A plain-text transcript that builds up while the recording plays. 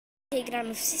Dzisiaj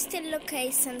gramy w Sister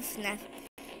Location FNAF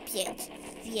 5,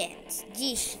 więc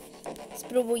dziś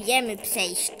spróbujemy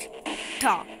przejść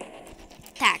to.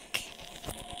 Tak.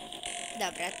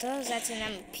 Dobra, to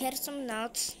zaczynamy pierwszą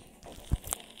noc.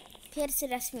 Pierwszy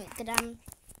raz mi gram,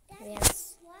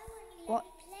 więc... O,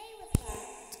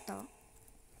 co to?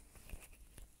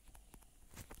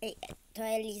 Ej, to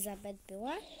Elizabeth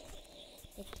była?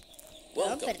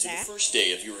 Welcome to the first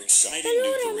day of your exciting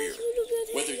new career.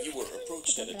 Whether you were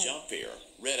approached at a job fair,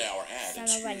 read our ad and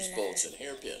screws, bolts, and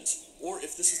hairpins, or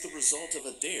if this is the result of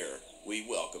a dare, we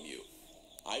welcome you.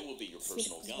 I will be your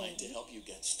personal guide to help you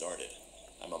get started.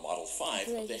 I'm a Model 5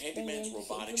 of the Handyman's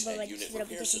Robotics and Unit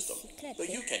Repair System, but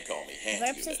you can call me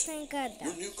Hand Unit.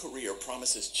 Your new career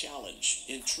promises challenge,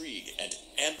 intrigue, and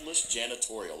endless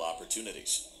janitorial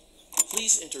opportunities.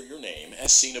 Please enter your name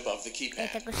as seen above the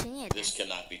keypad. This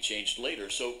cannot be changed later,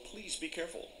 so please be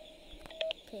careful.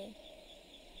 Okay.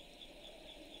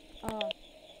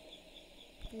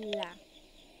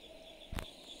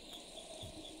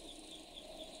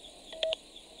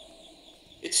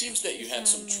 It seems that you had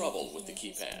some trouble with the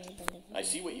keypad. I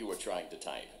see what you were trying to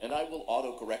type, and I will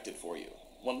auto-correct it for you.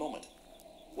 One moment.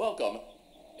 Welcome,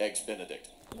 Eggs Benedict.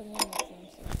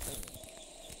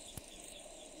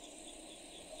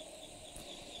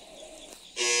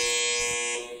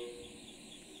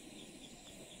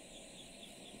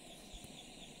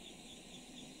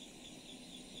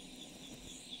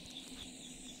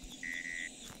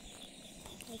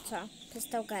 Co?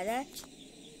 Przestał gadać?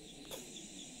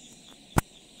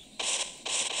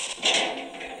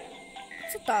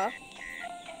 Co to?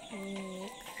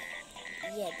 Nik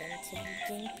 1, czyli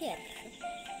dzień pierwszy.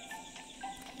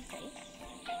 Okay.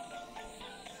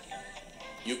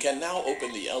 You can now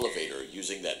open the elevator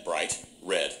using that bright,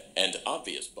 red, and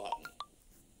obvious button.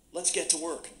 Let's get to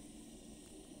work.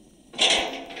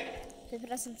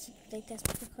 Przepraszam, czy tutaj teraz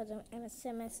przychodzą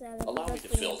SMS-y, ale... Allow me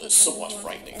to fill this somewhat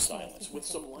frightening silence with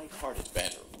some light-hearted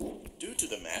banter. Due to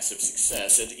the massive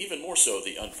success, and even more so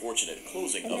the unfortunate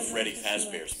closing of Freddy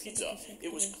Fazbear's Pizza,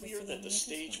 it was clear that the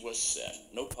stage was set,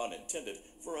 no pun intended,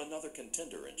 for another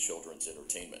contender in children's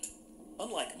entertainment.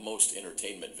 Unlike most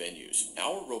entertainment venues,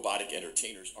 our robotic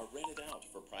entertainers are rented out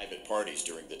for private parties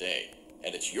during the day,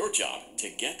 and it's your job to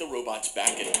get the robots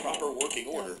back in proper working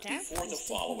order before the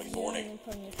following morning.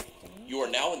 You are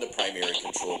now in the primary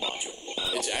control module.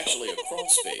 It's actually a crawl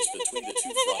space between the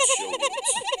two front showrooms.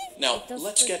 Now,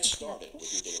 let's get started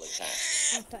with your daily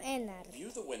tasks.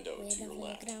 View the window to your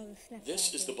left.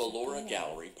 This is the Ballora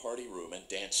Gallery Party Room and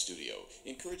Dance Studio,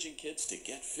 encouraging kids to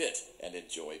get fit and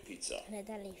enjoy pizza.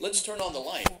 Let's turn on the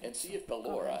light and see if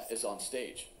Ballora is on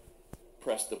stage.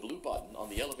 Press the blue button on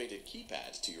the elevated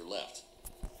keypad to your left.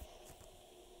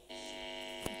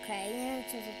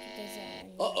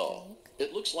 Uh-oh.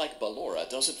 It looks like Ballora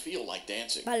doesn't feel like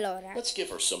dancing. Let's give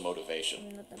her some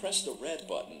motivation. Press the red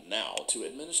button now to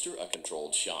administer a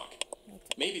controlled shock.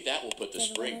 Maybe that will put the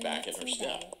spring back in her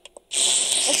step.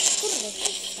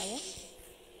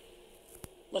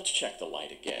 Let's check the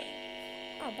light again.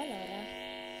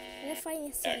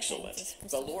 Excellent.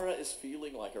 Ballora is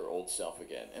feeling like her old self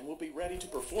again and will be ready to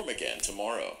perform again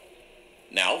tomorrow.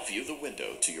 Now view the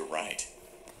window to your right.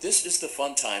 This is the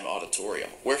Funtime Auditorium,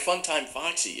 where Funtime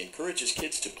Foxy encourages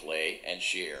kids to play and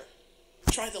share.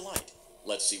 Try the light.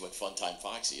 Let's see what Funtime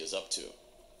Foxy is up to.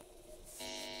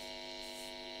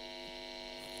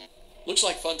 Looks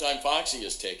like Funtime Foxy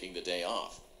is taking the day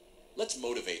off. Let's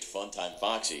motivate Funtime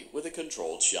Foxy with a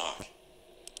controlled shock.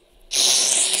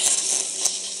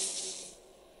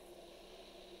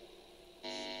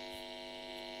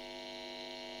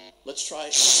 Let's try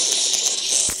another controlled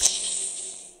shock.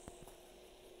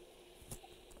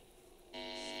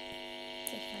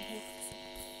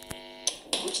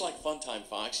 Looks like Funtime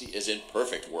Foxy is in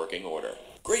perfect working order.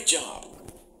 Great job!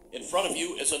 In front of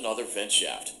you is another vent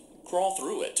shaft. Crawl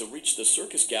through it to reach the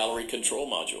Circus Gallery control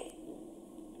module.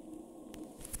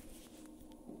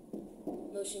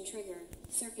 Motion trigger.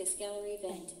 Circus Gallery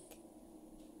vent.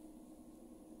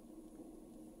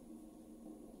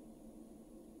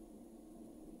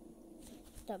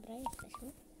 Dobra,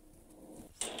 jesteśmy.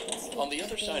 On the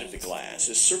other side of the glass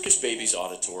is Circus Baby's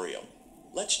auditorium.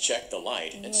 Let's check the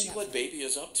light and see what Baby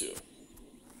is up to.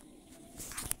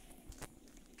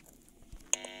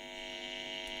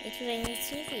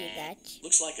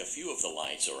 Looks like a few of the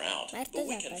lights are out, but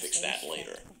we can fix that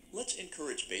later. Let's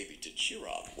encourage Baby to cheer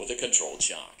up with a controlled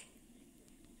shock.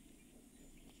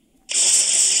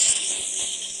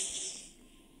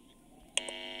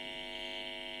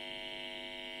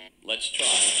 Let's try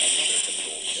another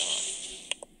controlled shock.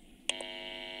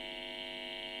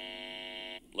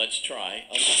 Let's try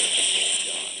another controlled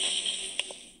shock.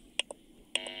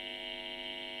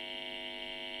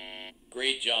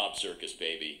 Great job, Circus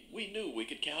Baby. We knew we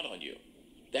could count on you.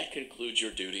 That concludes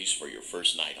your duties for your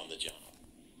first night on the job.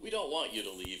 We don't want you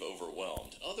to leave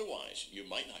overwhelmed. Otherwise, you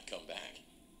might not come back.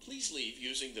 Please leave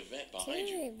using the vent behind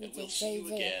you, and we'll see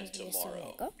you again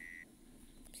tomorrow.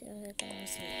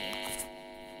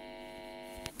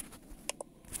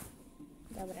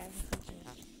 Dobra, wychodzimy.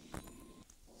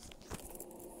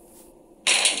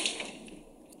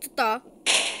 Co to?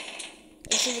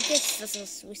 Jeśli wy też to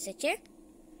słyszycie?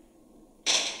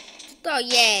 Co to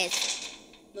jest?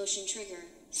 Motion trigger.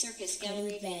 Circus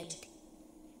gallery vent.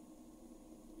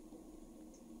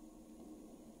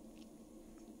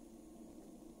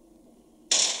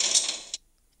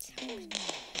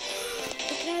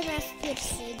 To prawie raz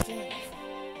pierwszy dzień.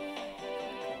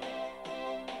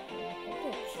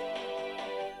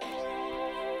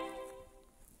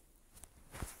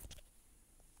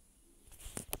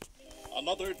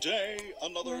 Another day,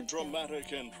 another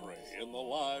dramatic entry in the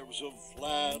lives of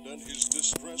Vlad and his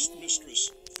distressed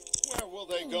mistress. Where will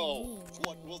they go?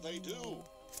 What will they do?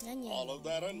 All of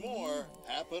that and more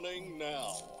happening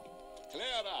now.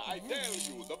 Clara, I tell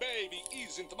you, the baby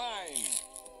isn't mine.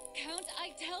 Count,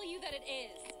 I tell you that it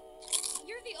is.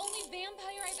 You're the only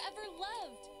vampire I've ever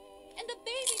loved. And the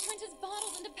baby turned his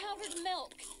bottles into powdered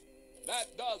milk.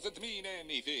 That doesn't mean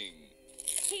anything.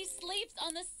 He sleeps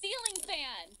on the ceiling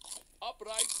fan.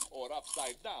 Upright or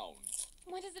upside down.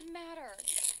 What does it matter?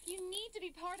 You need to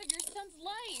be part of your son's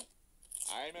life.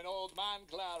 I'm an old man,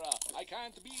 Clara. I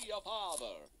can't be a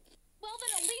father. Well,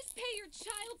 then at least pay your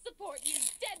child support, you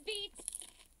deadbeat.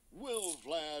 Will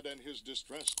Vlad and his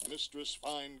distressed mistress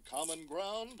find common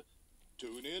ground?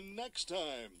 Tune in next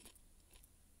time.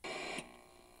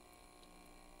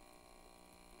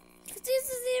 Gdzie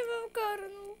zjewam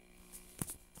kornu?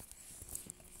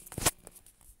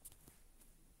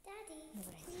 Daddy, you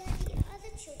let the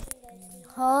other children go to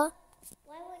sleep. Ho?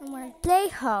 Why won't I you want let to play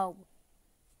home.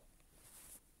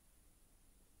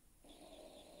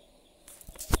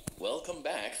 Welcome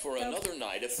back for another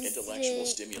night of intellectual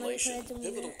stimulation,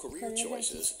 pivotal career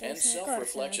choices, and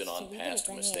self-reflection on past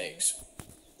mistakes.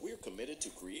 We're committed to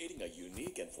creating a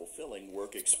unique and fulfilling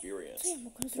work experience.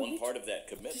 One part of that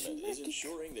commitment is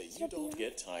ensuring that you don't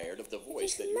get tired of the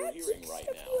voice that you're hearing right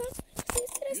now.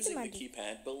 Using the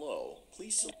keypad below,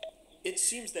 please it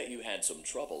seems that you had some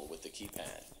trouble with the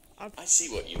keypad. I see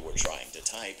what you were trying to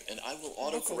type, and I will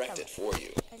autocorrect it for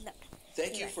you.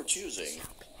 Thank you for choosing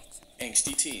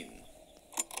Angsty Teen.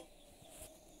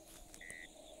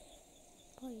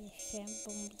 Boję się,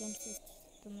 bo mówiłem, że jest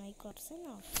to najgorsze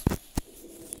noc.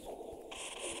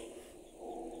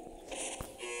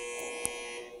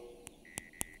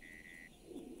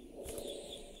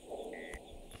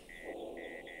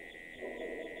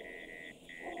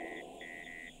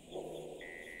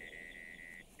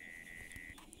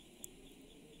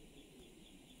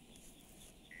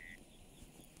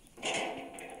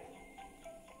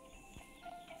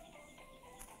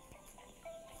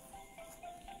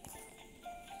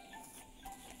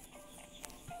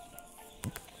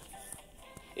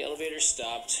 The elevator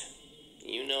stopped.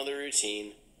 You know the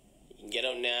routine. You can get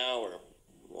out now or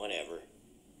whatever.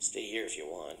 Stay here if you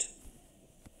want.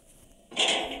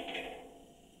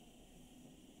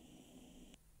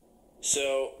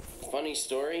 So, funny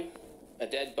story. A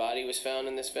dead body was found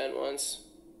in this vent once.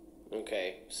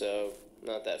 Okay, so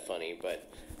not that funny,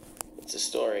 but it's a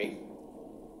story.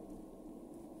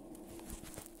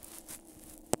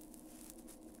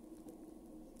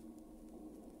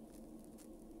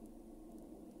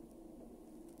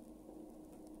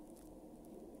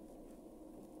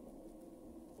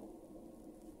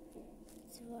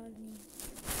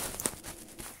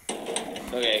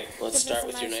 Okay, let's start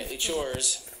with your nightly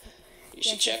chores. You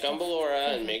should check on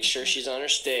Ballora and make sure she's on her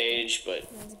stage, but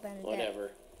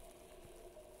whatever.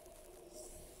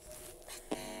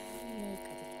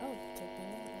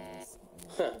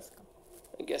 Huh.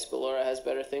 I guess Ballora has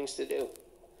better things to do.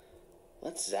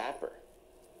 Let's zap her.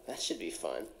 That should be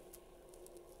fun.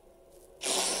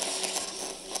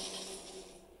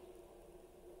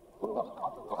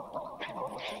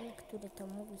 Który to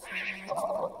mówi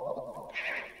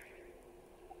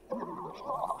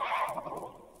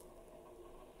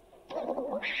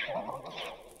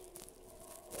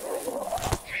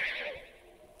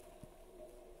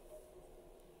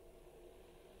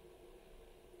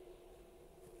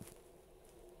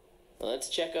Let's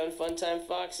check on Funtime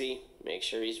Foxy. Make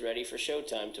sure he's ready for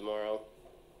showtime tomorrow.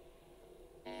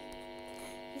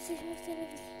 Jesteśmy w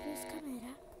telewizji, tu jest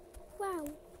kamera. Wow.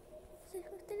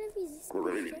 Jesteśmy w telewizji.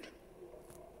 Great.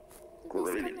 Tu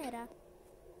jest kamera.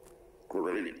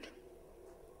 Great.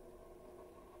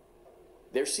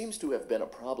 There seems to have been a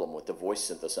problem with the voice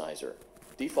synthesizer.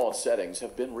 Default settings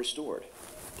have been restored.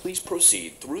 Please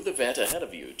proceed through the vent ahead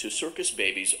of you to Circus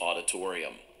Baby's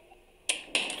auditorium.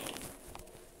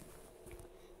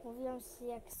 Mówią, że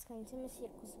jak skończymy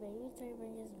Circus Baby, to już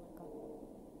będzie złego.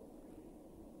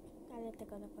 Ale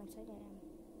tego do końca nie wiem.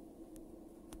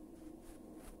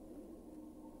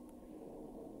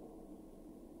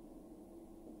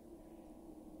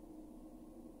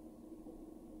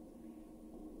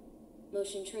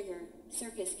 Motion trigger.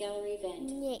 Circus gallery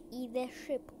vent. Nie idę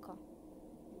szybko.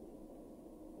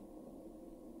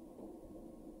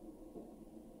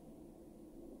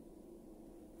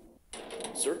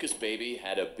 Circus Baby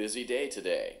had a busy day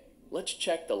today. Let's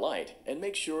check the light and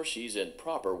make sure she's in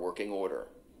proper working order.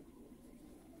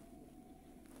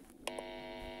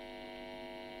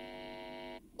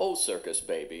 Oh, Circus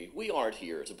Baby, we aren't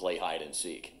here to play hide and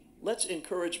seek. Let's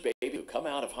encourage Baby to come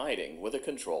out of hiding with a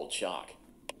controlled shock.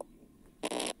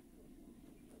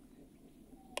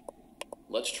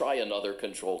 Let's try another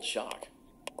controlled shock.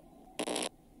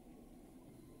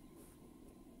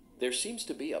 There seems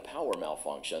to be a power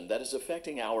malfunction that is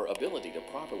affecting our ability to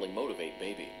properly motivate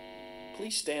Baby.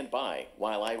 Please stand by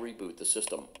while I reboot the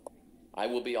system. I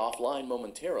will be offline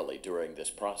momentarily during this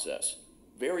process.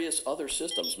 Various other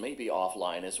systems may be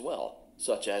offline as well,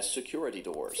 such as security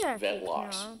doors, vent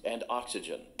locks, and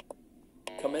oxygen.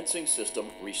 Commencing system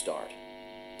restart.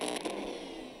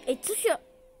 Ej, co się...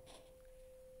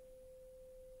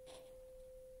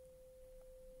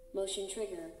 Motion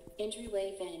trigger.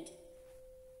 Entryway vent.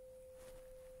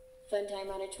 Funtime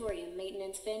Auditorium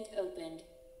maintenance vent opened.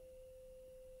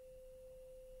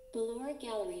 Ballora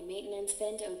Gallery maintenance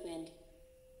vent opened.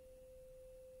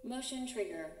 Motion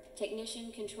trigger.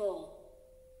 Technician control.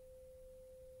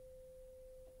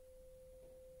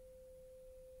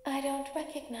 I don't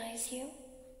recognize you.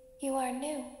 You are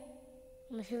new.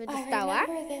 Ona się I wydostała?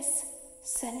 remember this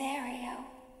scenario.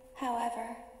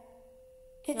 However,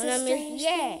 it's Ona a mnie strange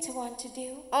wie. thing to want to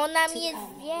do. Ona to mnie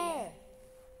come wie. here.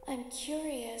 I'm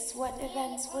curious what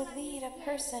events would lead a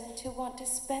person to want to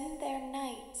spend their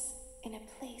nights in a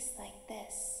place like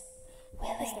this.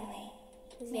 Willingly.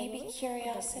 Maybe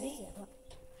curiosity.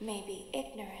 Maybe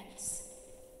ignorance.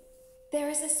 There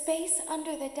is a space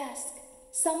under the desk.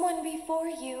 Someone before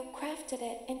you crafted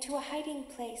it into a hiding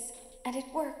place, and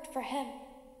it worked for him.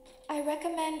 I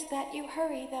recommend that you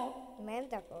hurry, though.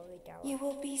 Menda powiedziała. You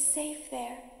will be safe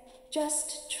there.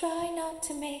 Just try not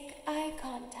to make eye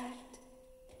contact.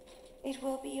 It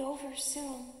will be over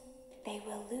soon. They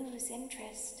will lose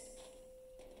interest.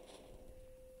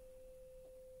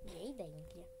 Nie idę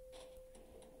nigdzie.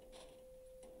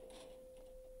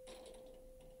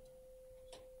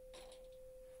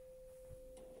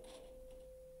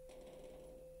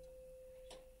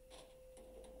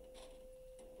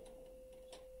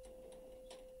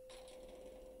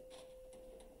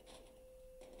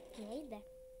 Nie idę.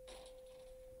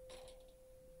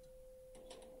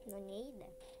 No nie idę.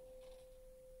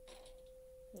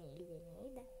 Nie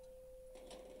idę.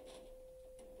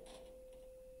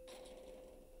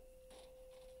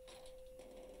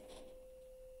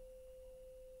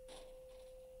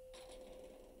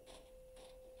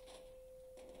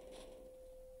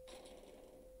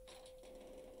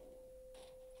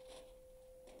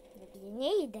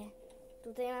 Nie idę.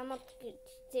 Tutaj mam odkryć,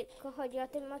 tylko chodzi o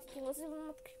ten odcinek, żebym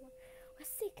odkryła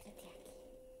sekret jaki.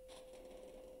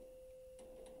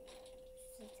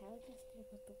 Że cały czas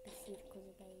tylko tu Circus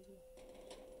Baby.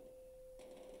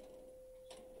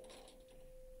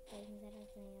 Tak mi zaraz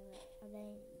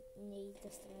ode mnie iść do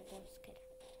strony jumpscare.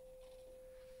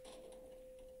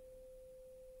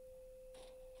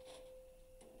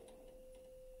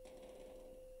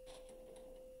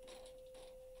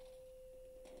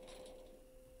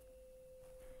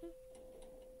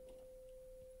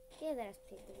 Ja zaraz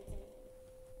przyjdę do widzenia.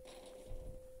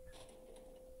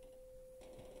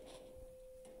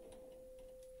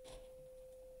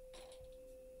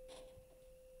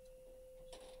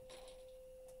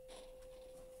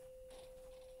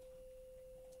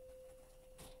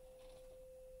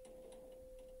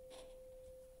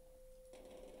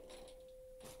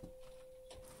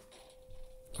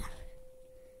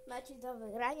 Macie do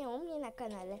wygrania u mnie na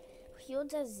kanale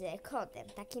Huge z kodem,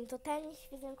 takim totalnie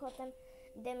świetnym kodem,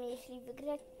 jeśli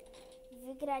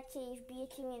wygracie i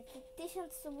wbijecie mnie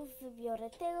 1000 subów, wybiorę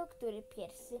tego, który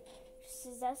pierwszy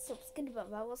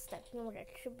zasubskrybował ostatnią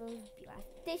rzecz, bym wbiła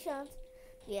 1000,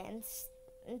 więc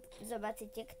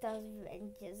zobaczycie, kto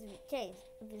będzie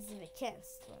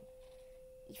zwycięstwem.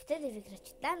 I wtedy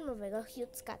wygracie darmowego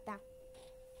Huge Cata.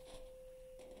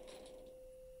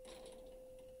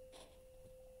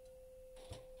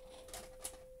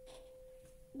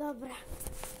 Dobra.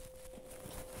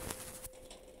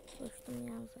 Już tu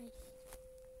miałam wejść.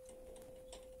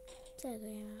 Czego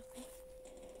ja mam wejść?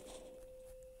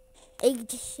 Ej,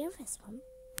 gdzieś się wezłam?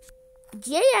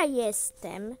 Gdzie ja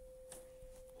jestem?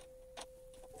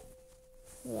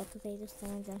 Ja tutaj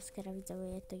dostanę jumpscare'a, widzowie,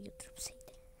 ja to jutro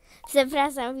przejdę.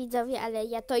 Przepraszam, widzowie, ale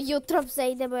ja to jutro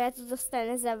przejdę, bo ja tu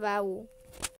dostanę zawału.